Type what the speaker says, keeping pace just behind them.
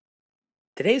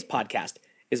Today's podcast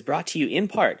is brought to you in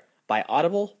part by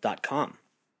Audible.com.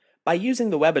 By using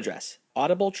the web address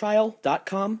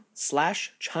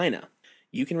audibletrial.com/China,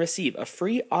 you can receive a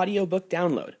free audiobook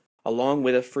download along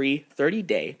with a free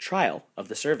 30-day trial of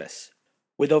the service.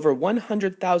 With over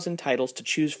 100,000 titles to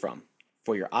choose from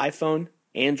for your iPhone,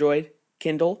 Android,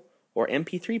 Kindle, or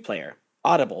MP3 player,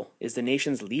 Audible is the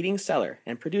nation's leading seller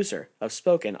and producer of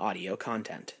spoken audio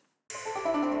content.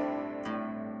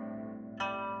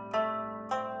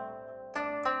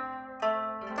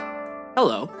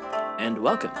 Hello, and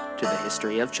welcome to the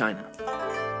History of China.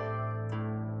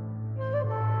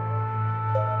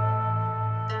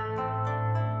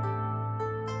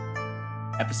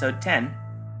 Episode 10,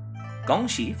 Gong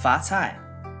Xi Fa Cai.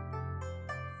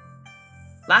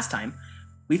 Last time,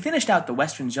 we finished out the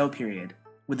Western Zhou period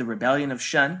with the rebellion of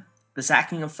Shen, the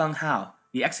sacking of Feng Hao,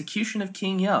 the execution of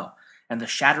King You, and the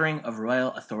shattering of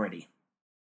royal authority.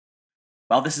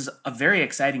 While this is a very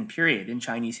exciting period in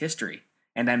Chinese history,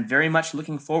 and I'm very much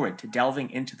looking forward to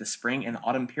delving into the spring and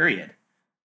autumn period,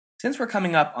 since we're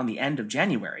coming up on the end of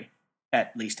January,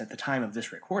 at least at the time of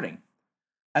this recording,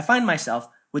 I find myself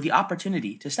with the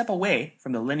opportunity to step away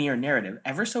from the linear narrative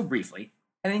ever so briefly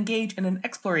and engage in an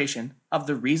exploration of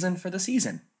the reason for the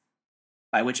season,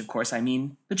 by which of course I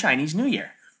mean the Chinese New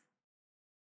Year.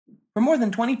 For more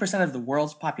than 20% of the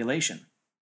world's population,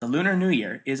 the Lunar New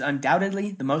Year is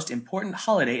undoubtedly the most important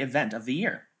holiday event of the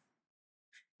year.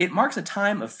 It marks a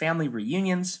time of family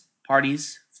reunions,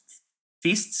 parties,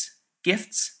 feasts,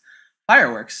 gifts,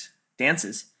 fireworks,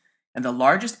 dances, and the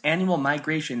largest annual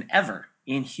migration ever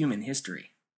in human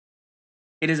history.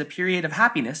 It is a period of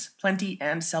happiness, plenty,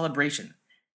 and celebration,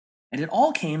 and it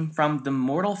all came from the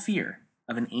mortal fear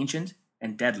of an ancient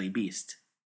and deadly beast.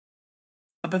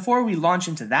 But before we launch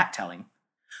into that telling,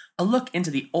 a look into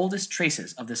the oldest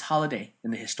traces of this holiday in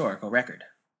the historical record.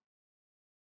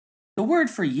 The word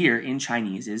for year in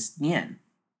Chinese is nian.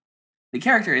 The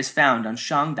character is found on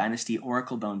Shang Dynasty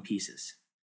oracle bone pieces.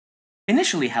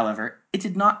 Initially, however, it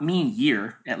did not mean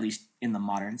year, at least in the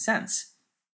modern sense,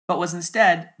 but was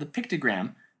instead the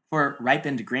pictogram for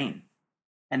ripened grain,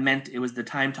 and meant it was the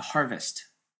time to harvest.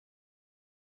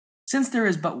 Since there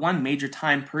is but one major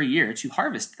time per year to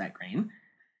harvest that grain,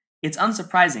 it's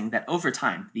unsurprising that over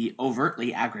time the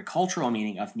overtly agricultural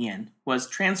meaning of nian was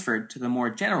transferred to the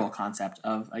more general concept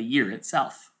of a year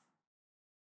itself.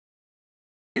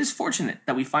 It is fortunate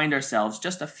that we find ourselves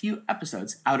just a few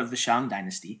episodes out of the Shang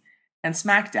Dynasty and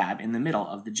smack dab in the middle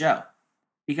of the Zhou,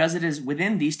 because it is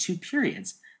within these two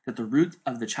periods that the root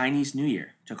of the Chinese New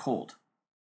Year took hold.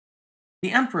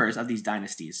 The emperors of these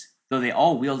dynasties, though they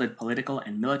all wielded political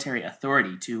and military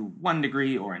authority to one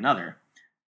degree or another,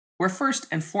 were first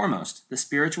and foremost the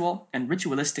spiritual and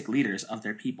ritualistic leaders of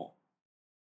their people.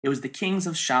 It was the kings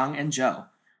of Shang and Zhou,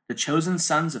 the chosen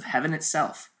sons of heaven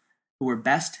itself, who were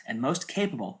best and most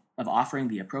capable of offering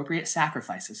the appropriate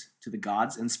sacrifices to the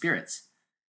gods and spirits,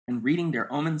 and reading their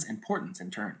omens and portents in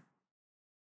turn.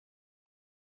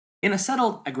 In a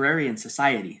settled agrarian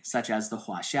society such as the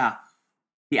Huaxia,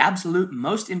 the absolute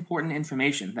most important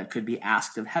information that could be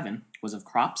asked of heaven was of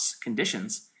crops,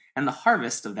 conditions, and the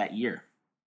harvest of that year.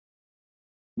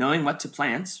 Knowing what to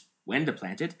plant, when to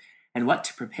plant it, and what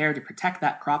to prepare to protect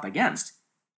that crop against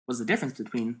was the difference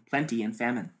between plenty and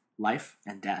famine, life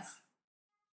and death.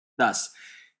 Thus,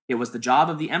 it was the job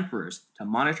of the emperors to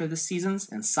monitor the seasons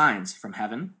and signs from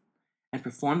heaven and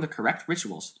perform the correct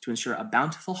rituals to ensure a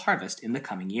bountiful harvest in the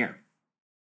coming year.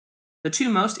 The two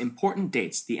most important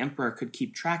dates the emperor could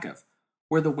keep track of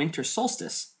were the winter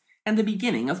solstice and the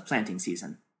beginning of planting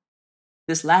season.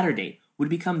 This latter date would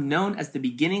become known as the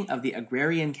beginning of the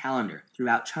agrarian calendar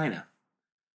throughout China,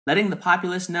 letting the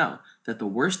populace know that the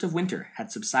worst of winter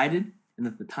had subsided and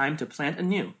that the time to plant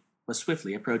anew was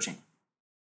swiftly approaching.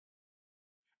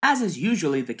 As is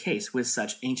usually the case with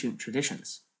such ancient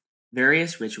traditions,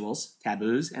 various rituals,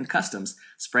 taboos, and customs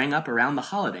sprang up around the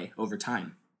holiday over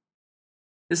time.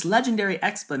 This legendary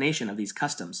explanation of these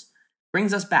customs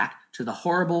brings us back to the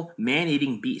horrible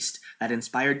man-eating beast that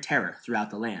inspired terror throughout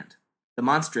the land, the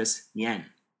monstrous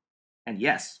nian. And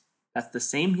yes, that's the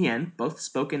same nian, both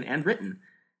spoken and written,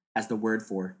 as the word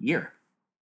for year.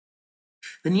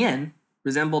 The nian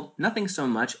resembled nothing so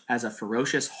much as a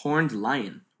ferocious horned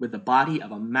lion with the body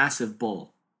of a massive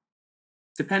bull.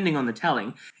 Depending on the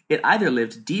telling, it either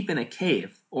lived deep in a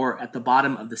cave or at the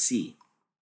bottom of the sea.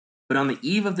 But on the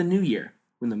eve of the new year,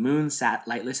 when the moon sat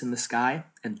lightless in the sky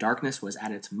and darkness was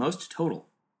at its most total,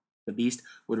 the beast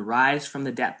would rise from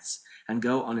the depths and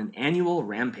go on an annual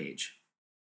rampage.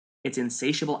 Its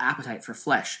insatiable appetite for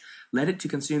flesh led it to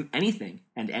consume anything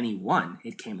and anyone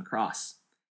it came across,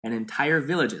 and entire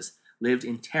villages lived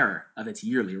in terror of its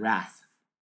yearly wrath.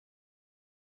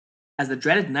 As the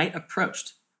dreaded night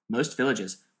approached, most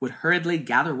villages would hurriedly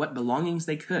gather what belongings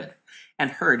they could and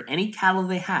herd any cattle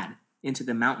they had into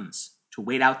the mountains to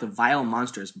wait out the vile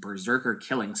monster's berserker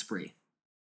killing spree.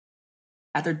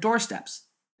 At their doorsteps,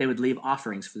 they would leave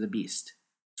offerings for the beast,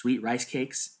 sweet rice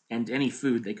cakes, and any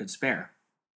food they could spare,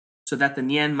 so that the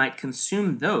Nian might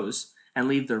consume those and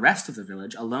leave the rest of the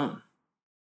village alone.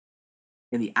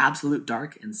 In the absolute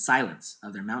dark and silence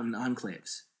of their mountain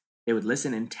enclaves, they would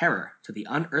listen in terror to the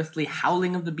unearthly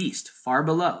howling of the beast far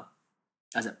below,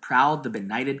 as it prowled the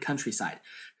benighted countryside,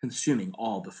 consuming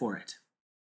all before it.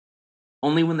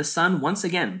 Only when the sun once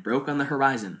again broke on the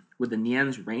horizon would the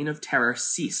Nian's reign of terror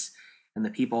cease and the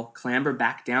people clamber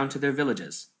back down to their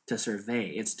villages to survey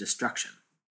its destruction.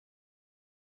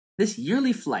 This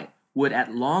yearly flight would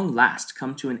at long last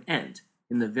come to an end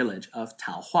in the village of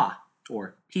Taohua,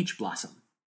 or Peach Blossom.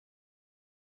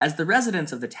 As the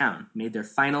residents of the town made their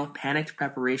final panicked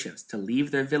preparations to leave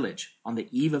their village on the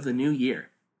eve of the new year,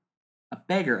 a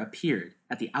beggar appeared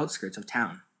at the outskirts of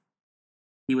town.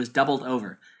 He was doubled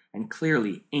over and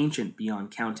clearly ancient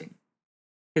beyond counting.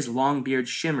 His long beard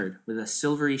shimmered with a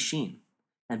silvery sheen,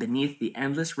 and beneath the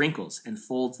endless wrinkles and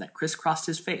folds that crisscrossed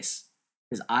his face,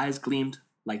 his eyes gleamed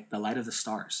like the light of the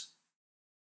stars.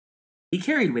 He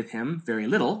carried with him very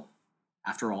little,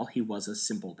 after all, he was a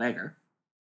simple beggar,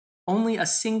 only a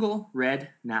single red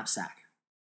knapsack.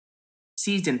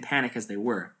 Seized in panic as they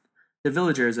were, the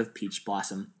villagers of Peach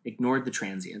Blossom ignored the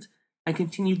transient and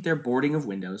continued their boarding of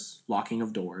windows, locking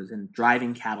of doors, and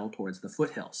driving cattle towards the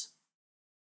foothills.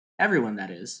 Everyone,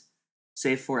 that is,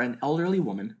 save for an elderly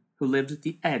woman who lived at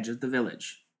the edge of the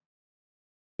village.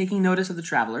 Taking notice of the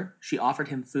traveler, she offered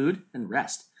him food and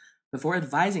rest before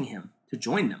advising him to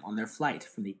join them on their flight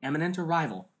from the imminent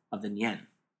arrival of the Nian.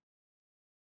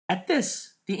 At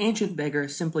this, the ancient beggar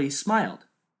simply smiled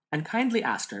and kindly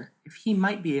asked her if he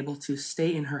might be able to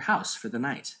stay in her house for the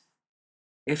night.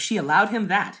 If she allowed him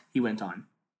that, he went on,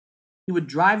 he would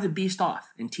drive the beast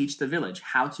off and teach the village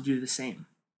how to do the same.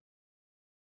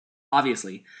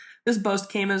 Obviously, this boast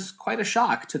came as quite a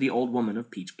shock to the old woman of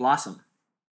Peach Blossom.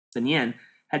 The Nian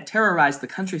had terrorized the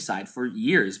countryside for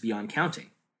years beyond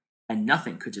counting, and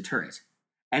nothing could deter it.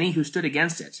 Any who stood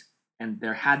against it, and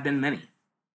there had been many,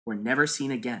 were never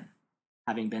seen again,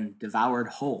 having been devoured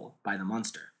whole by the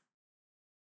monster.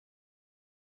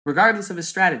 Regardless of his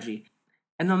strategy,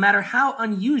 and no matter how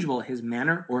unusual his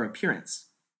manner or appearance,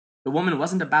 the woman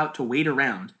wasn't about to wait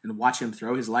around and watch him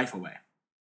throw his life away.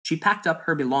 She packed up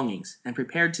her belongings and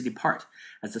prepared to depart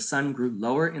as the sun grew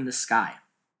lower in the sky,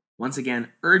 once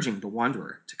again urging the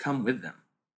wanderer to come with them.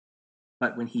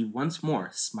 But when he once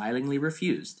more smilingly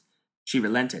refused, she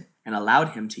relented and allowed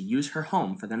him to use her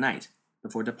home for the night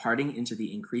before departing into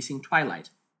the increasing twilight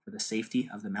for the safety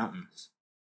of the mountains.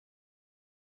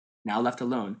 Now left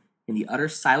alone in the utter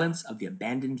silence of the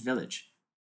abandoned village,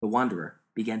 the wanderer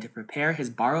began to prepare his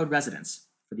borrowed residence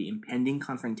for the impending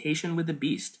confrontation with the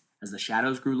beast as the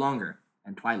shadows grew longer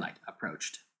and twilight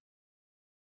approached.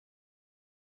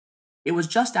 It was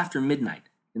just after midnight,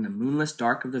 in the moonless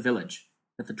dark of the village,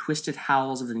 that the twisted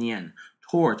howls of the Nian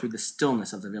tore through the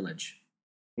stillness of the village.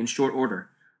 In short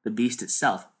order, the beast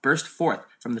itself burst forth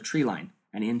from the tree line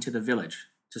and into the village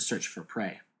to search for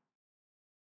prey.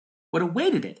 What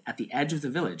awaited it at the edge of the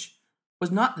village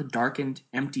was not the darkened,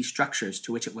 empty structures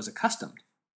to which it was accustomed,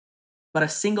 but a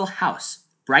single house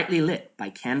brightly lit by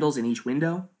candles in each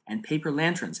window and paper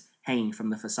lanterns hanging from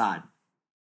the facade.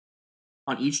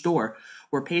 On each door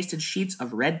were pasted sheets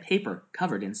of red paper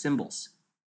covered in symbols.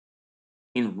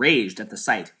 Enraged at the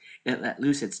sight, it let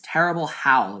loose its terrible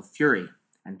howl of fury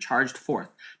and charged forth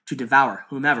to devour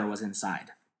whomever was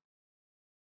inside.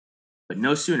 But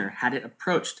no sooner had it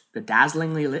approached the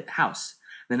dazzlingly lit house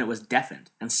than it was deafened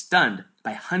and stunned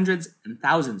by hundreds and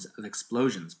thousands of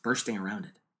explosions bursting around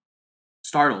it.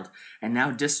 Startled and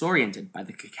now disoriented by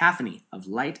the cacophony of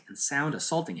light and sound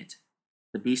assaulting it,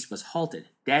 the beast was halted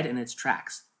dead in its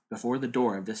tracks before the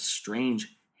door of this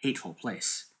strange, hateful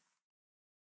place.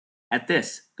 At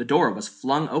this, the door was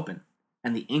flung open,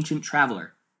 and the ancient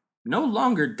traveler, no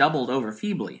longer doubled over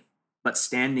feebly, but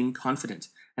standing confident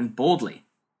and boldly,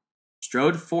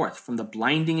 strode forth from the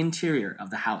blinding interior of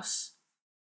the house.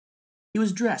 He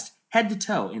was dressed head to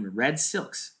toe in red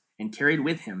silks and carried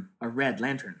with him a red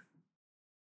lantern.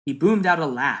 He boomed out a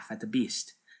laugh at the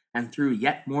beast and threw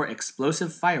yet more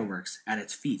explosive fireworks at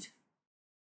its feet.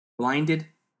 Blinded,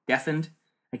 deafened,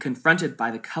 and confronted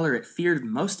by the color it feared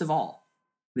most of all,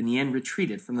 the Nian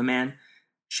retreated from the man,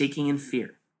 shaking in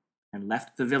fear, and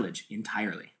left the village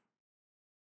entirely.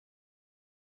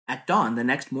 At dawn the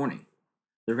next morning,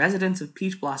 the residents of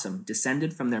Peach Blossom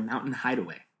descended from their mountain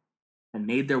hideaway and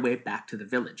made their way back to the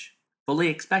village, fully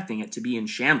expecting it to be in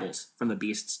shambles from the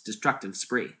beast's destructive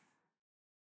spree.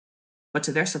 But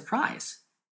to their surprise,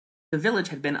 the village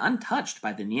had been untouched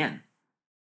by the Nian,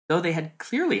 though they had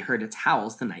clearly heard its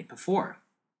howls the night before.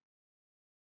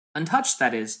 Untouched,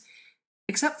 that is,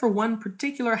 except for one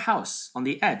particular house on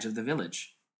the edge of the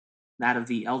village, that of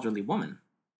the elderly woman.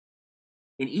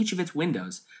 In each of its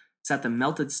windows sat the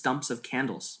melted stumps of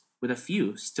candles, with a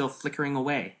few still flickering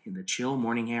away in the chill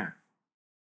morning air.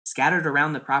 Scattered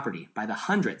around the property by the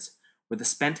hundreds were the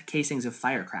spent casings of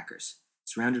firecrackers,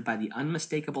 surrounded by the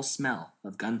unmistakable smell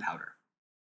of gunpowder.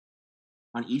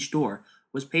 On each door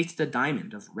was pasted a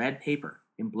diamond of red paper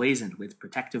emblazoned with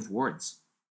protective wards,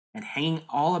 and hanging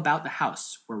all about the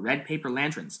house were red paper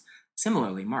lanterns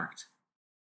similarly marked.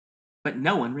 But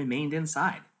no one remained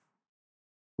inside.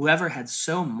 Whoever had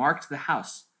so marked the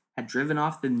house had driven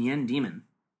off the Nian demon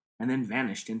and then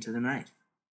vanished into the night.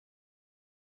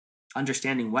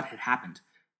 Understanding what had happened,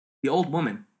 the old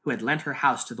woman who had lent her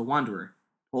house to the wanderer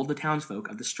told the townsfolk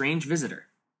of the strange visitor,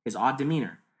 his odd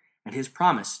demeanor, and his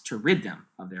promise to rid them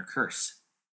of their curse.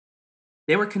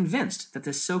 They were convinced that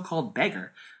this so-called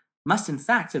beggar must in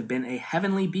fact have been a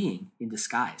heavenly being in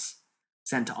disguise,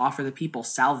 sent to offer the people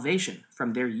salvation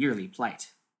from their yearly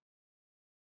plight.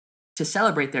 To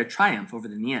celebrate their triumph over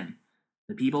the Nian,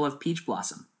 the people of Peach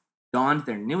Blossom donned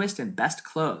their newest and best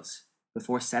clothes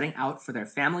before setting out for their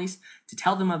families to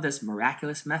tell them of this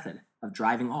miraculous method of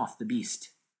driving off the beast.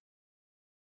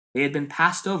 They had been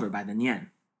passed over by the Nian,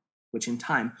 which in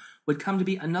time would come to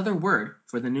be another word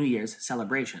for the New Year's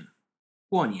celebration,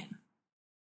 Guonian.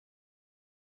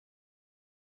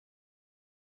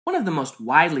 One of the most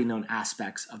widely known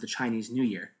aspects of the Chinese New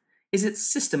Year is its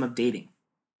system of dating.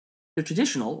 The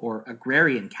traditional or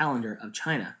agrarian calendar of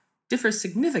China differs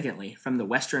significantly from the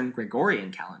Western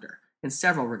Gregorian calendar in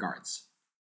several regards.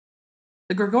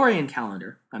 The Gregorian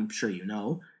calendar, I'm sure you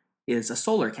know, is a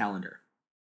solar calendar.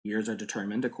 Years are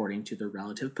determined according to the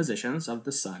relative positions of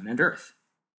the sun and earth.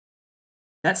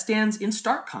 That stands in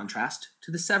stark contrast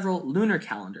to the several lunar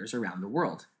calendars around the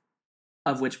world,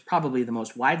 of which probably the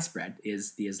most widespread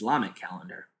is the Islamic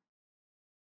calendar.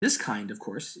 This kind, of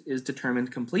course, is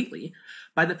determined completely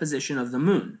by the position of the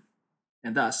moon,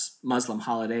 and thus Muslim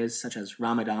holidays such as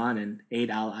Ramadan and Eid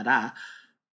al-Adha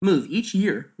move each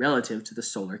year relative to the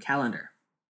solar calendar.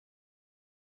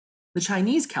 The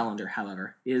Chinese calendar,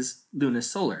 however, is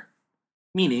lunisolar,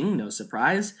 meaning, no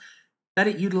surprise, that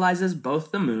it utilizes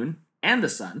both the moon and the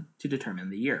sun to determine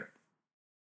the year.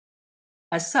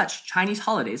 As such, Chinese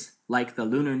holidays, like the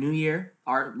Lunar New Year,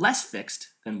 are less fixed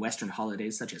than Western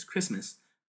holidays such as Christmas,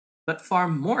 but far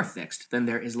more fixed than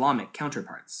their Islamic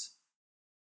counterparts.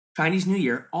 Chinese New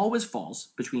Year always falls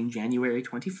between January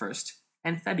 21st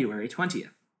and February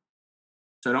 20th.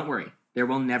 So don't worry, there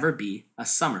will never be a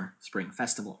summer spring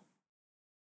festival.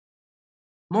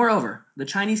 Moreover, the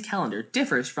Chinese calendar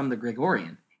differs from the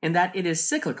Gregorian in that it is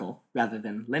cyclical rather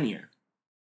than linear.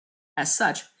 As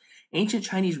such, ancient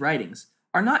Chinese writings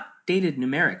are not dated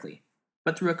numerically,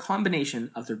 but through a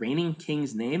combination of the reigning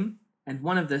king's name and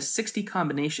one of the 60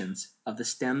 combinations of the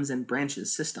stems and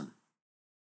branches system.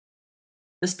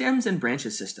 The stems and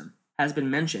branches system has been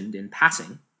mentioned in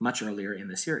passing much earlier in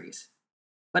the series,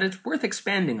 but it's worth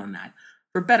expanding on that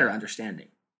for better understanding.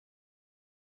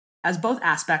 As both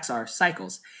aspects are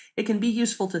cycles, it can be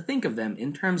useful to think of them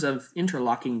in terms of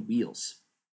interlocking wheels.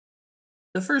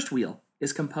 The first wheel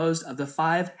is composed of the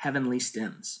 5 heavenly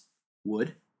stems: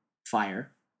 wood,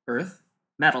 fire, earth,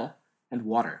 metal, and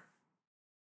water.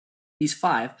 These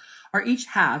 5 are each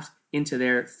halved into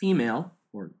their female,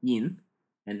 or yin,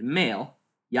 and male,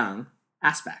 yang,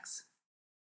 aspects.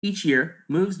 Each year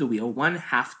moves the wheel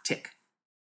 1/2 tick,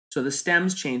 so the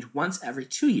stems change once every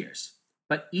 2 years,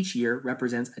 but each year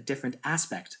represents a different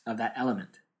aspect of that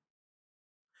element.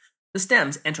 The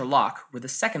stems interlock with the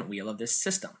second wheel of this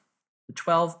system, the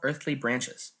 12 earthly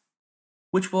branches,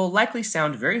 which will likely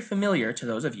sound very familiar to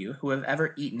those of you who have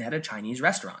ever eaten at a Chinese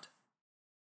restaurant.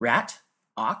 Rat,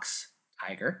 ox,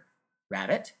 tiger,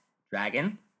 rabbit,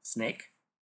 dragon, snake,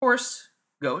 horse,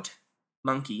 goat,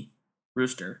 monkey,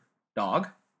 rooster, dog,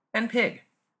 and pig.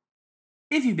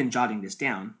 If you've been jotting this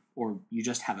down, or you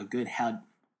just have a good head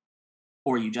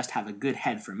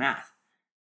for math,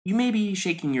 you may be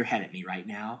shaking your head at me right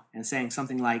now and saying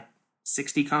something like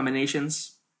 60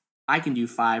 combinations. I can do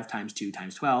 5 times 2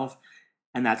 times 12,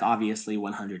 and that's obviously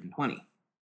 120.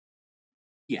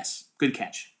 Yes, good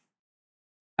catch.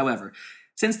 However,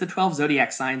 since the 12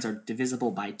 zodiac signs are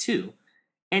divisible by 2,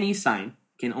 any sign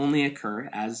can only occur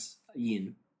as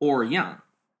yin or yang.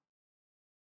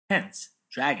 Hence,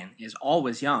 dragon is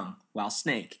always yang, while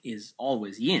snake is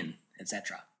always yin,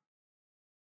 etc.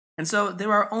 And so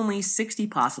there are only 60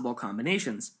 possible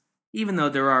combinations, even though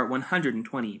there are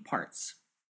 120 parts.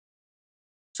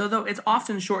 So though it's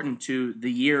often shortened to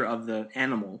the year of the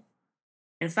animal,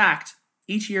 in fact,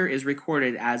 each year is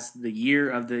recorded as the year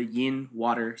of the yin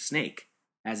water snake,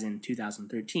 as in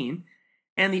 2013,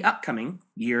 and the upcoming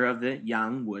year of the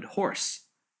yang wood horse,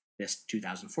 this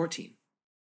 2014.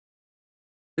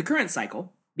 The current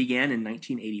cycle began in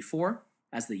 1984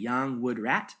 as the yang wood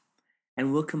rat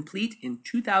and will complete in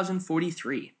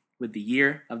 2043 with the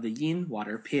year of the yin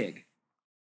water pig.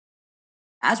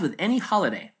 As with any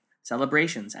holiday,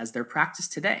 celebrations as they're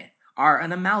practiced today are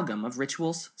an amalgam of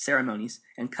rituals, ceremonies,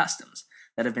 and customs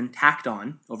that have been tacked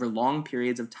on over long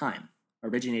periods of time,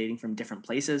 originating from different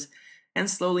places and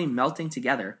slowly melting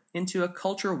together into a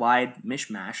culture-wide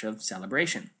mishmash of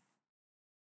celebration.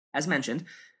 As mentioned,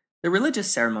 the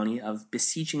religious ceremony of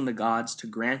beseeching the gods to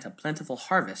grant a plentiful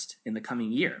harvest in the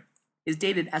coming year is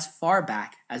dated as far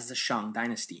back as the Shang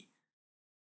dynasty.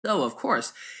 Though, of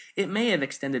course, it may have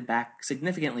extended back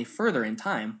significantly further in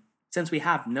time since we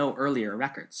have no earlier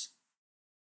records.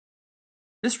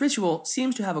 This ritual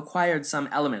seems to have acquired some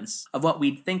elements of what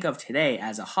we'd think of today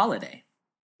as a holiday,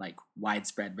 like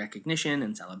widespread recognition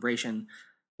and celebration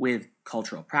with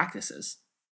cultural practices,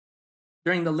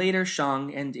 during the later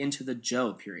Shang and into the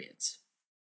Zhou periods.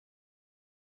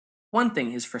 One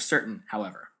thing is for certain,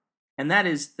 however, and that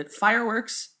is that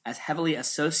fireworks, as heavily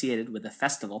associated with the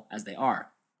festival as they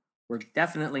are, were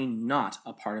definitely not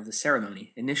a part of the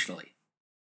ceremony initially.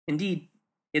 Indeed,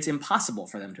 it's impossible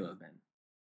for them to have been.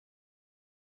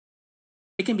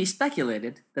 It can be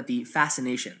speculated that the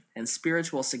fascination and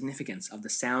spiritual significance of the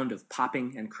sound of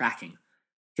popping and cracking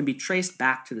can be traced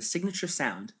back to the signature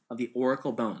sound of the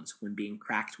oracle bones when being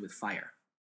cracked with fire.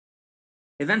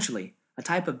 Eventually, a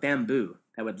type of bamboo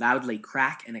that would loudly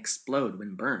crack and explode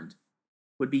when burned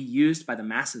would be used by the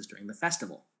masses during the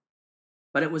festival.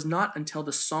 But it was not until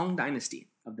the Song dynasty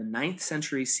of the 9th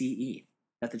century CE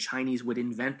that the Chinese would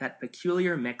invent that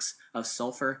peculiar mix of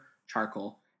sulfur,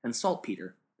 charcoal, and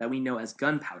saltpeter that we know as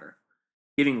gunpowder,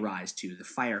 giving rise to the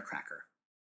firecracker.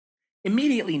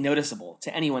 Immediately noticeable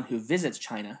to anyone who visits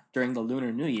China during the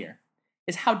Lunar New Year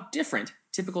is how different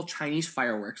typical Chinese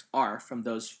fireworks are from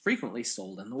those frequently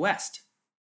sold in the West.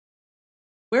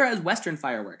 Whereas Western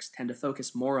fireworks tend to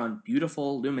focus more on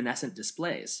beautiful, luminescent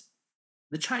displays,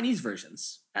 the Chinese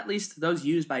versions, at least those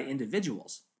used by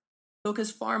individuals,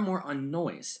 focus far more on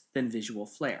noise than visual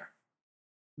flair,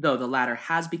 though the latter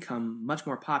has become much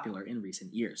more popular in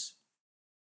recent years.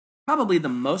 Probably the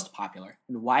most popular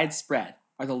and widespread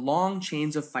are the long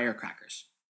chains of firecrackers,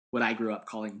 what I grew up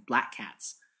calling black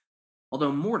cats,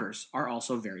 although mortars are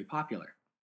also very popular.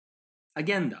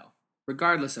 Again, though,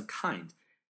 regardless of kind,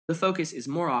 the focus is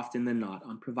more often than not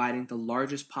on providing the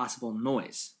largest possible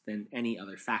noise than any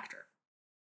other factor.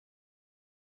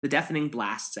 The deafening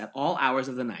blasts at all hours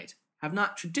of the night have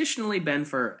not traditionally been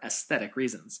for aesthetic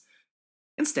reasons.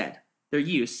 Instead, their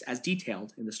use, as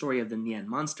detailed in the story of the Nian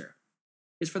monster,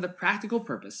 is for the practical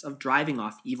purpose of driving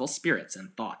off evil spirits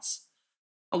and thoughts,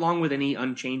 along with any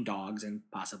unchained dogs and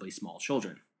possibly small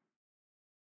children.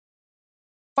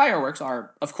 Fireworks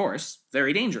are, of course,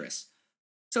 very dangerous,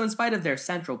 so in spite of their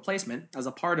central placement as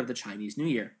a part of the Chinese New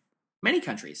Year, many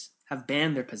countries have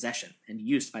banned their possession and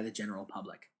use by the general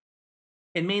public.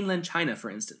 In mainland China, for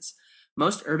instance,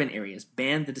 most urban areas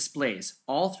banned the displays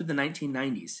all through the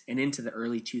 1990s and into the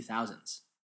early 2000s.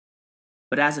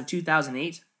 But as of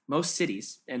 2008, most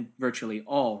cities, and virtually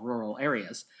all rural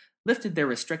areas, lifted their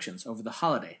restrictions over the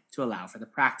holiday to allow for the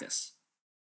practice.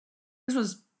 This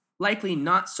was likely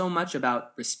not so much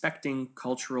about respecting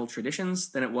cultural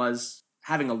traditions than it was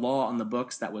having a law on the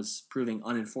books that was proving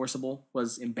unenforceable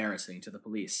was embarrassing to the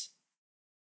police.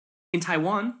 In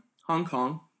Taiwan, Hong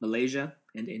Kong, Malaysia,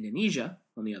 and Indonesia,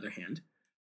 on the other hand,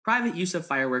 private use of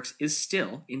fireworks is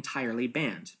still entirely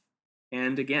banned,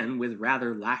 and again with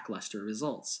rather lackluster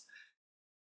results.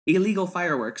 Illegal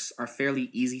fireworks are fairly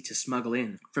easy to smuggle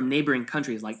in from neighboring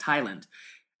countries like Thailand,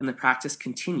 and the practice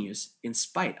continues in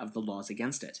spite of the laws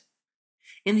against it.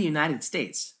 In the United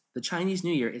States, the Chinese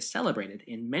New Year is celebrated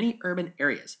in many urban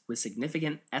areas with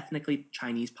significant ethnically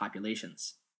Chinese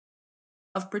populations.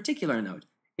 Of particular note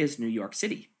is New York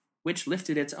City, which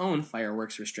lifted its own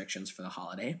fireworks restrictions for the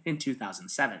holiday in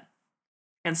 2007,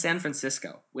 and San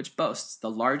Francisco, which boasts the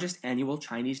largest annual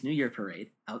Chinese New Year parade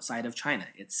outside of China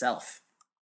itself.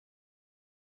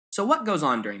 So what goes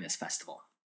on during this festival?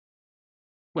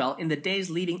 Well, in the days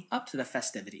leading up to the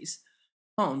festivities,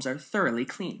 homes are thoroughly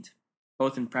cleaned,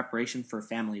 both in preparation for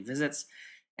family visits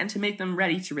and to make them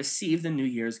ready to receive the New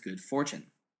Year's good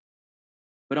fortune.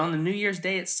 But on the New Year's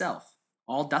Day itself,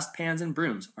 all dustpans and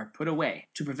brooms are put away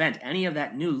to prevent any of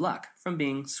that new luck from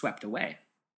being swept away.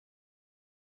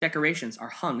 Decorations are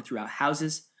hung throughout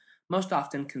houses, most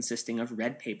often consisting of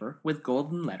red paper with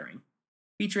golden lettering,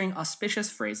 featuring auspicious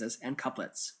phrases and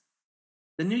couplets.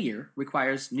 The new year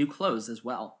requires new clothes as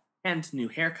well, and new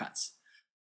haircuts,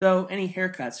 though any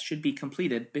haircuts should be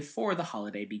completed before the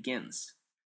holiday begins.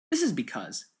 This is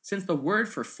because, since the word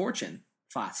for fortune,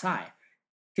 fa cai,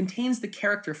 contains the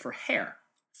character for hair,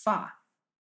 fa,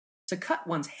 to cut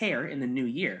one's hair in the new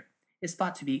year is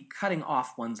thought to be cutting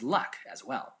off one's luck as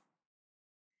well.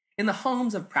 In the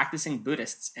homes of practicing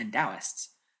Buddhists and Taoists,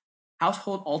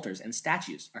 household altars and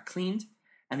statues are cleaned,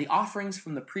 and the offerings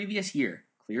from the previous year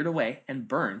cleared away and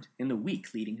burned in the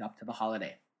week leading up to the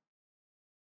holiday.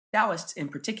 Taoists in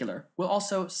particular will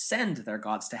also send their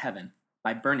gods to heaven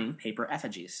by burning paper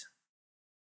effigies.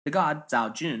 The god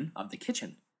Zhao Jun of the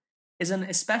kitchen is an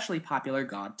especially popular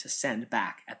god to send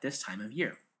back at this time of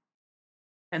year.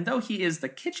 And though he is the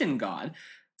kitchen god,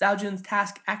 Zhao Jun's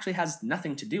task actually has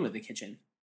nothing to do with the kitchen.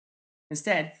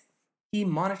 Instead, he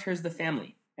monitors the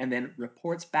family and then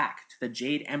reports back to the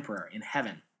Jade Emperor in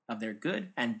heaven of their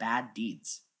good and bad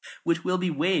deeds, which will be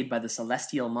weighed by the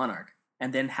celestial monarch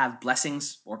and then have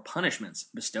blessings or punishments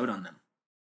bestowed on them.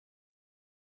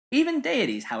 Even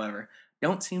deities, however,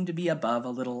 don't seem to be above a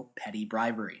little petty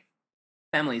bribery.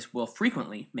 Families will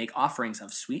frequently make offerings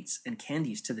of sweets and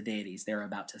candies to the deities they're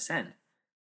about to send,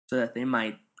 so that they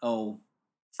might,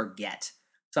 forget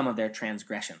some of their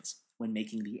transgressions when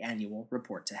making the annual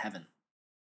report to heaven.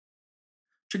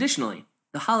 Traditionally,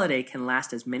 the holiday can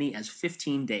last as many as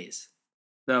 15 days,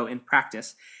 though in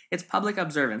practice, its public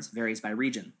observance varies by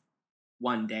region.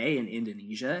 1 day in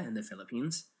Indonesia and the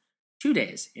Philippines, 2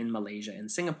 days in Malaysia and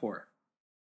Singapore,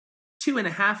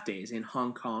 2.5 days in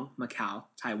Hong Kong, Macau,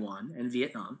 Taiwan, and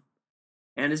Vietnam,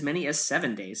 and as many as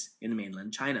 7 days in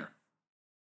mainland China.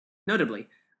 Notably,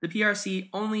 the PRC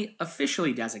only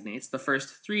officially designates the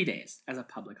first 3 days as a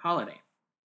public holiday,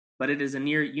 but it is a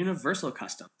near universal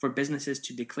custom for businesses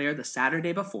to declare the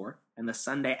Saturday before and the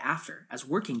Sunday after as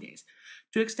working days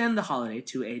to extend the holiday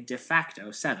to a de facto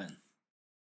 7.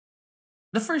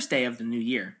 The first day of the new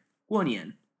year,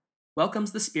 Guonian,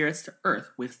 welcomes the spirits to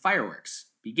Earth with fireworks,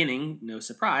 beginning, no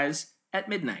surprise, at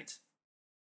midnight.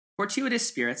 Fortuitous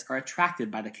spirits are attracted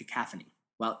by the cacophony,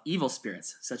 while evil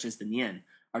spirits, such as the Nian,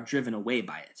 are driven away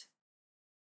by it.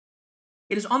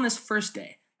 It is on this first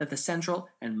day that the central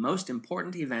and most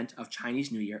important event of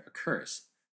Chinese New Year occurs,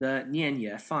 the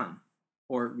Nianye Fan,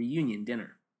 or reunion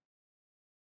dinner.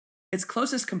 Its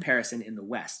closest comparison in the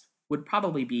West would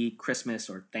probably be Christmas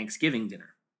or Thanksgiving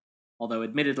dinner, although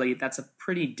admittedly that's a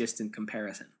pretty distant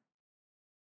comparison.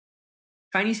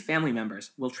 Chinese family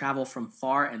members will travel from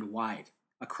far and wide,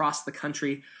 across the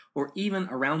country, or even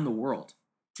around the world,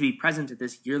 to be present at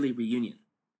this yearly reunion,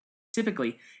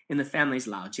 typically in the family's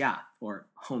laojia, or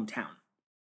hometown.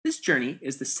 This journey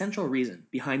is the central reason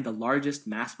behind the largest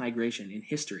mass migration in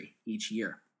history each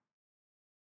year.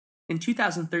 In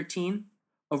 2013,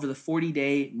 over the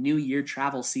 40-day New Year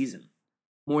travel season,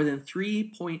 more than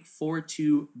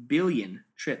 3.42 billion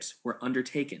trips were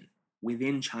undertaken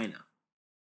within China.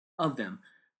 Of them,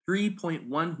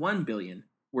 3.11 billion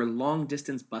were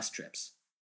long-distance bus trips,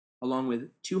 along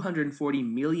with 240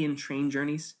 million train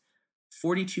journeys,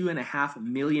 42.5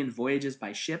 million voyages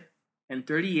by ship, and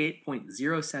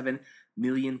 38.07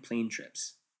 million plane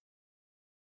trips.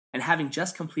 And having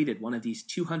just completed one of these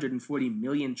 240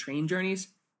 million train journeys,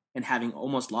 and having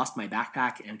almost lost my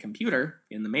backpack and computer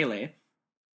in the melee,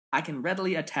 I can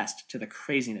readily attest to the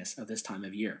craziness of this time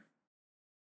of year.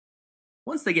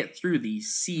 Once they get through the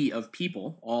sea of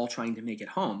people all trying to make it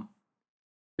home,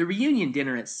 the reunion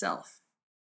dinner itself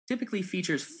typically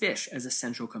features fish as a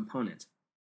central component,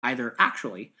 either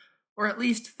actually or at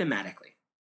least thematically.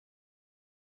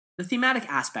 The thematic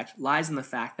aspect lies in the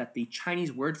fact that the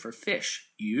Chinese word for fish,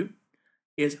 yu,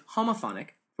 is homophonic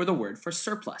for the word for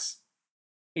surplus.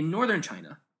 In northern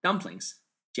China, dumplings,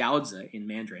 jiaozi in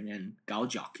Mandarin and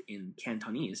gaojiao in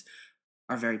Cantonese,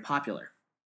 are very popular,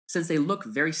 since they look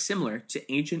very similar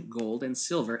to ancient gold and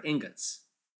silver ingots.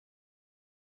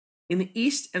 In the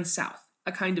east and south,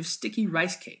 a kind of sticky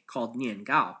rice cake called nian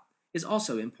gao is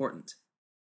also important.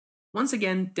 Once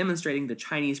again demonstrating the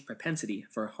Chinese propensity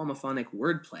for homophonic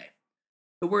wordplay,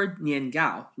 the word nian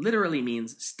gao literally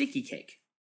means sticky cake,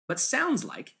 but sounds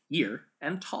like year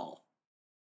and tall.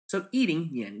 So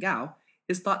eating nian gao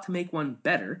is thought to make one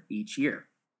better each year.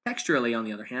 Texturally, on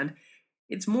the other hand,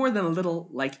 it's more than a little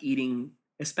like eating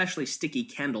especially sticky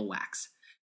candle wax,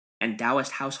 and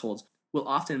Taoist households will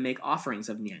often make offerings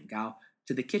of nian gao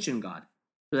to the kitchen god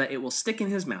so that it will stick in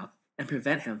his mouth and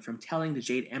prevent him from telling the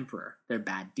Jade Emperor their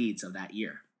bad deeds of that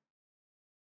year.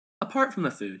 Apart from the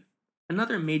food,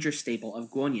 another major staple of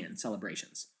Guonian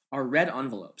celebrations are red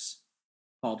envelopes,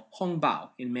 called hongbao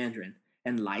in Mandarin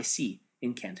and lai si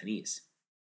in Cantonese.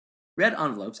 Red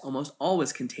envelopes almost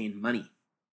always contain money,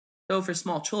 though for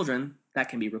small children that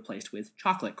can be replaced with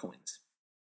chocolate coins.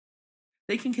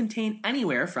 They can contain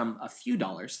anywhere from a few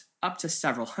dollars up to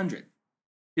several hundred.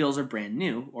 Bills are brand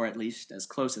new, or at least as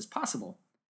close as possible,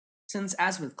 since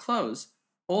as with clothes,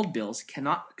 old bills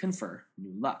cannot confer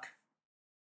new luck.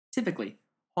 Typically,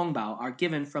 hongbao are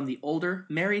given from the older,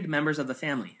 married members of the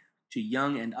family to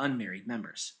young and unmarried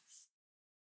members.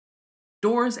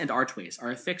 Doors and archways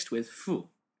are affixed with fu,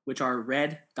 which are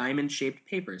red, diamond-shaped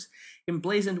papers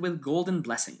emblazoned with golden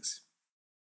blessings.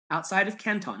 Outside of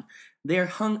Canton, they are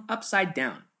hung upside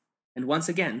down, and once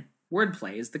again,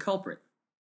 wordplay is the culprit.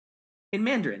 In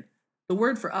Mandarin, the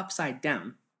word for upside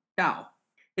down, dao,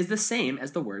 is the same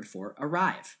as the word for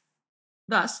arrive.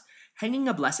 Thus, hanging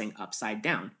a blessing upside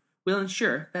down will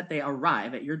ensure that they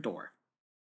arrive at your door.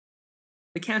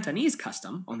 The Cantonese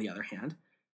custom, on the other hand,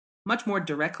 much more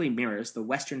directly mirrors the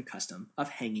Western custom of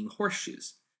hanging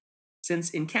horseshoes.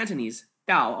 Since in Cantonese,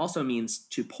 dao also means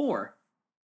to pour,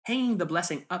 hanging the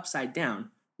blessing upside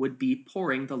down would be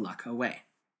pouring the luck away.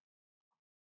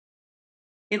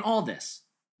 In all this,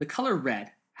 the color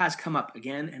red has come up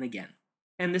again and again,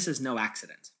 and this is no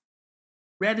accident.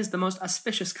 Red is the most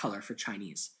auspicious color for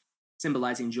Chinese,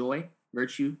 symbolizing joy,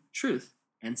 virtue, truth,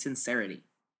 and sincerity.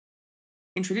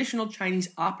 In traditional Chinese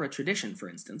opera tradition, for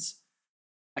instance,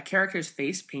 a character's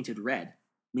face painted red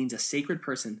means a sacred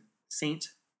person,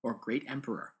 saint, or great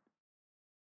emperor.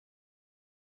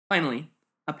 Finally,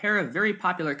 a pair of very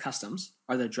popular customs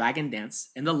are the dragon dance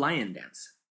and the lion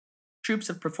dance. Troops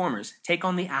of performers take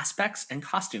on the aspects and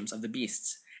costumes of the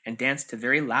beasts and dance to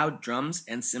very loud drums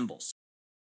and cymbals.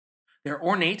 Their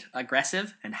ornate,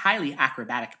 aggressive, and highly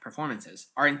acrobatic performances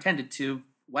are intended to,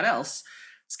 what else,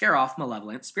 scare off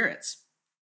malevolent spirits.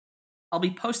 I'll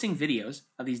be posting videos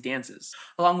of these dances,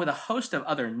 along with a host of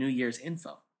other New Year's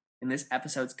info, in this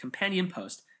episode's companion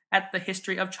post at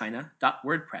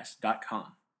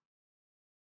thehistoryofchina.wordpress.com.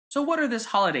 So what are this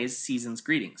holiday's season's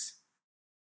greetings?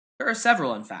 There are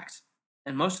several, in fact,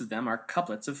 and most of them are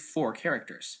couplets of 4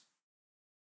 characters.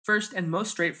 First and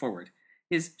most straightforward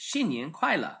is 新年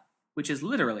快乐, which is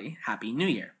literally Happy New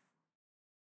Year.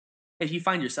 If you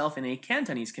find yourself in a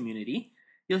Cantonese community,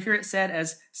 you'll hear it said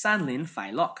as 三年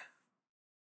快乐.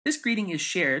 This greeting is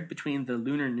shared between the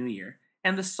Lunar New Year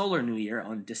and the Solar New Year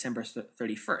on December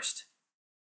 31st.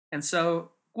 And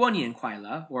so, 过年快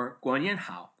乐 or 过年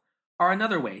好 are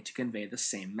another way to convey the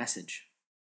same message.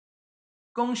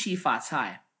 Gong Xi Fa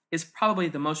Cai is probably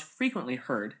the most frequently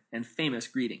heard and famous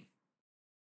greeting.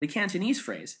 The Cantonese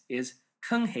phrase is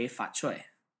坑黑法吹.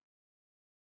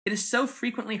 It is so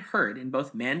frequently heard in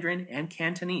both Mandarin and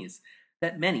Cantonese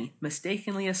that many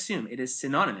mistakenly assume it is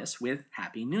synonymous with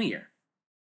Happy New Year.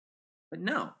 But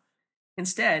no,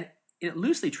 instead, it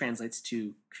loosely translates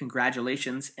to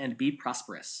congratulations and be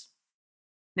prosperous.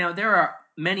 Now, there are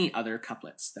many other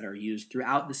couplets that are used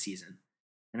throughout the season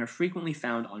and are frequently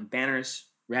found on banners,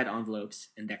 red envelopes,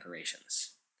 and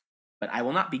decorations. But I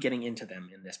will not be getting into them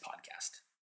in this podcast.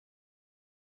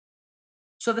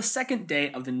 So the second day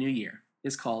of the new year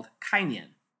is called 开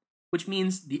年, which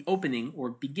means the opening or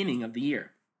beginning of the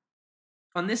year.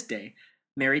 On this day,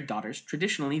 married daughters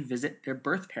traditionally visit their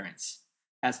birth parents,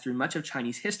 as through much of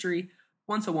Chinese history,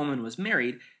 once a woman was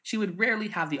married, she would rarely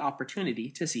have the opportunity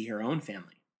to see her own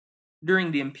family.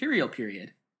 During the imperial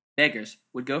period, beggars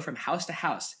would go from house to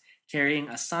house carrying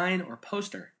a sign or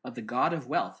poster of the god of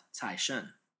wealth, Cai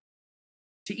Shen.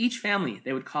 To each family,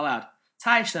 they would call out,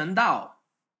 财神到,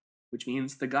 which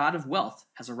means the god of wealth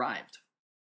has arrived.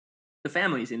 The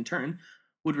families, in turn,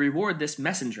 would reward this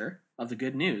messenger of the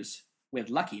good news with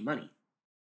lucky money.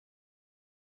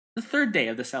 The third day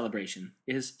of the celebration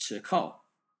is 吃口,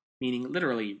 meaning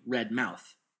literally red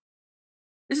mouth.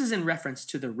 This is in reference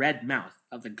to the red mouth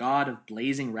of the god of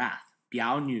blazing wrath,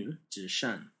 Biao Nu Zhi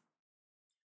Shen.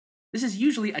 This is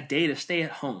usually a day to stay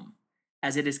at home,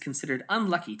 as it is considered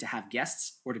unlucky to have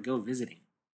guests or to go visiting.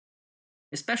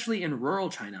 Especially in rural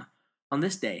China, on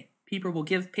this day, people will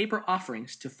give paper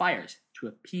offerings to fires to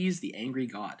appease the angry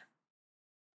god.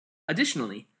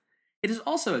 Additionally, it is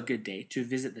also a good day to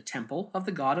visit the temple of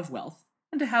the god of wealth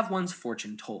and to have one's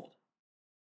fortune told.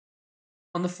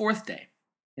 On the fourth day,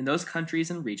 in those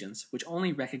countries and regions which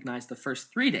only recognize the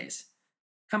first 3 days,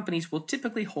 companies will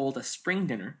typically hold a spring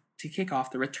dinner to kick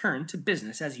off the return to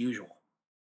business as usual.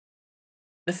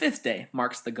 The fifth day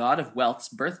marks the god of wealth's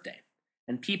birthday,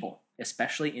 and people,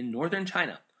 especially in northern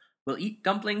China, will eat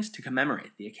dumplings to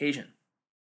commemorate the occasion.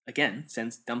 Again,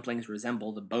 since dumplings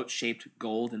resemble the boat-shaped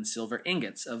gold and silver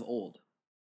ingots of old.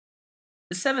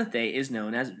 The seventh day is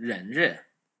known as Ren Ri,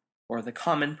 or the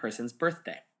common person's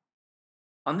birthday.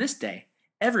 On this day,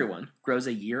 everyone grows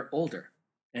a year older,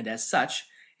 and as such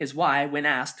is why, when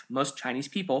asked, most Chinese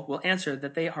people will answer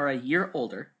that they are a year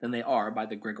older than they are by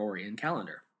the Gregorian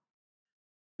calendar.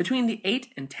 Between the 8th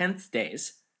and 10th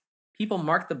days, people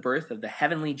mark the birth of the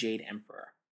heavenly Jade Emperor.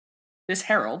 This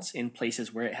heralds, in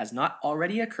places where it has not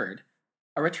already occurred,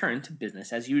 a return to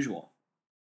business as usual.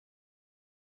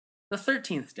 The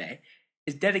 13th day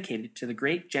is dedicated to the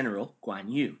great general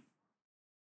Guan Yu.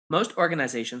 Most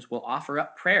organizations will offer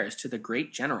up prayers to the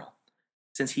great general,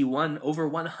 since he won over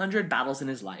 100 battles in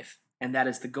his life, and that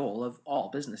is the goal of all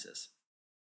businesses.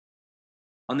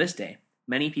 On this day,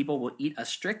 many people will eat a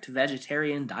strict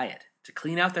vegetarian diet to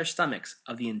clean out their stomachs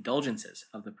of the indulgences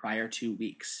of the prior 2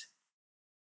 weeks.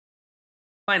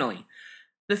 Finally,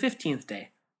 the 15th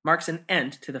day marks an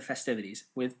end to the festivities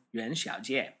with Yuan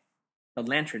Xiaojie, the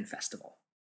Lantern Festival.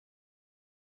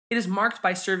 It is marked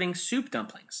by serving soup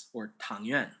dumplings, or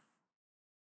tangyuan.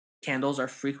 Candles are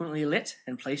frequently lit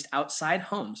and placed outside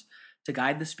homes to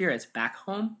guide the spirits back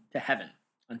home to heaven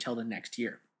until the next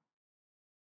year.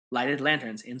 Lighted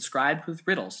lanterns inscribed with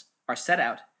riddles are set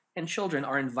out, and children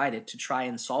are invited to try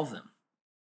and solve them.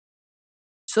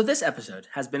 So this episode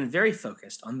has been very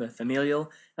focused on the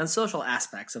familial and social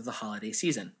aspects of the holiday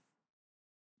season.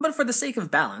 But for the sake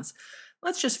of balance,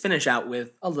 let's just finish out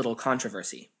with a little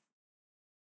controversy.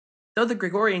 Though the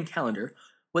Gregorian calendar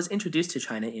was introduced to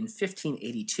China in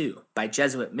 1582 by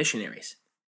Jesuit missionaries,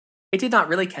 it did not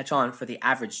really catch on for the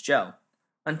average Joe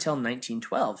until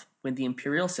 1912, when the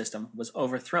imperial system was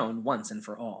overthrown once and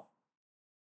for all.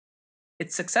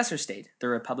 Its successor state, the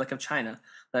Republic of China,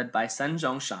 led by Sun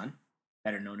Zhongshan,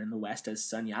 better known in the West as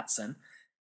Sun Yat-sen,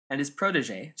 and his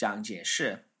protege, Jiang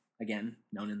Jieshi, again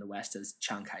known in the West as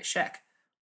Chiang Kai-shek,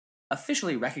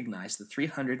 officially recognized the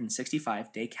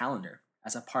 365-day calendar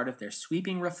as a part of their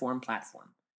sweeping reform platform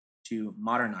to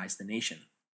modernize the nation,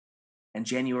 and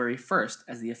January 1st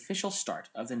as the official start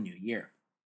of the new year.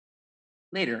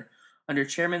 Later, under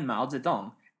Chairman Mao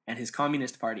Zedong and his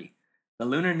Communist Party, the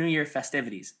Lunar New Year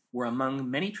festivities were among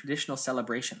many traditional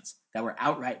celebrations that were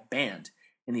outright banned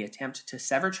in the attempt to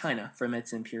sever China from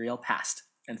its imperial past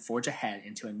and forge ahead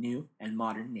into a new and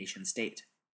modern nation-state.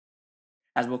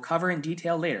 As we'll cover in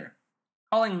detail later,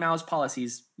 calling Mao's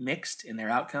policies mixed in their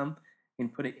outcome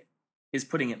is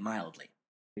putting it mildly.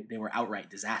 They were outright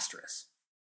disastrous.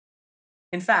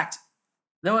 In fact,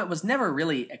 though it was never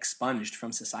really expunged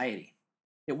from society,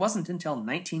 it wasn't until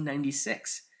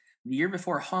 1996, the year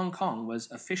before Hong Kong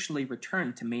was officially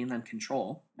returned to mainland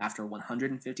control after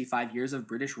 155 years of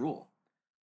British rule,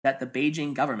 that the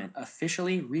Beijing government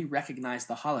officially re-recognized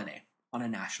the holiday on a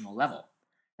national level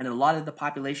and allotted the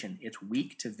population its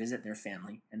week to visit their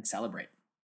family and celebrate.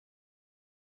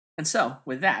 And so,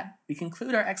 with that, we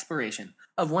conclude our exploration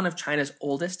of one of China's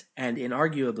oldest and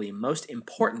inarguably most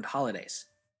important holidays.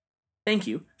 Thank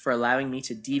you for allowing me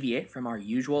to deviate from our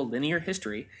usual linear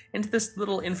history into this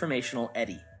little informational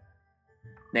eddy.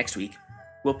 Next week,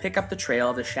 we'll pick up the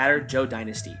trail of the shattered Zhou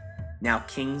dynasty, now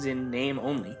kings in name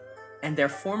only, and their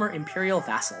former imperial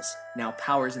vassals, now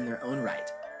powers in their own right,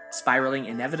 spiraling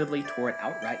inevitably toward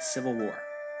outright civil war.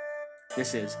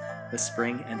 This is the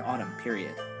spring and autumn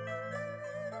period.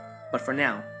 But for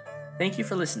now, thank you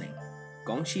for listening,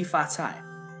 Gong Xi Fa Cai,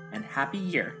 and Happy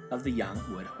Year of the Young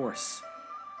Wood Horse.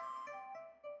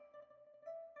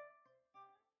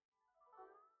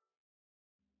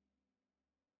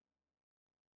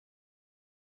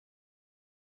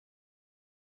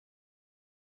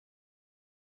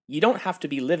 You don't have to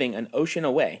be living an ocean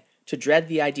away to dread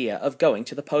the idea of going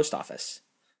to the post office.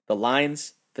 The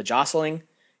lines, the jostling,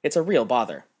 it's a real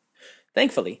bother.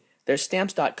 Thankfully, there's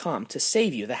Stamps.com to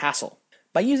save you the hassle.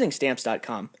 By using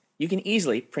Stamps.com, you can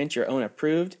easily print your own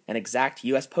approved and exact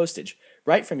U.S. postage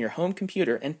right from your home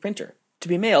computer and printer, to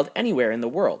be mailed anywhere in the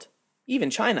world, even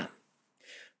China.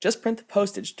 Just print the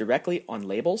postage directly on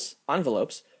labels,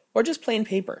 envelopes, or just plain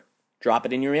paper, drop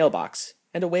it in your mailbox,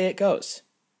 and away it goes.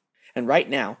 And right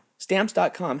now,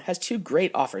 Stamps.com has 2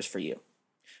 great offers for you.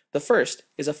 The first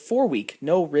is a 4-week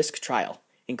no-risk trial,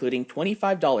 including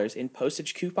 $25 in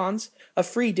postage coupons, a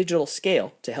free digital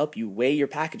scale to help you weigh your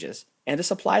packages, and a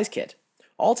supplies kit.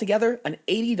 Altogether, an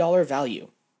 $80 value.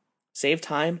 Save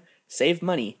time, save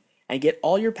money, and get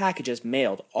all your packages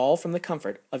mailed all from the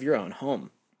comfort of your own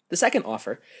home. The second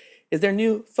offer is their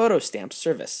new photo stamp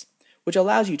service, which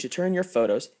allows you to turn your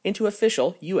photos into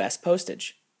official U.S.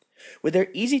 postage. With their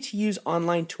easy-to-use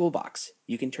online toolbox,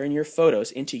 you can turn your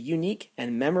photos into unique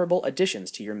and memorable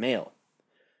additions to your mail.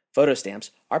 Photo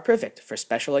stamps are perfect for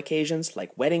special occasions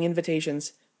like wedding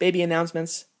invitations, baby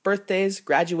announcements, birthdays,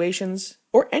 graduations,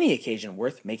 or any occasion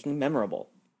worth making memorable.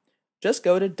 Just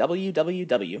go to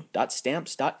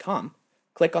www.stamps.com,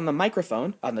 click on the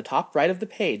microphone on the top right of the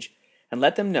page, and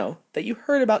let them know that you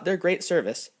heard about their great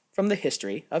service from the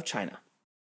history of China.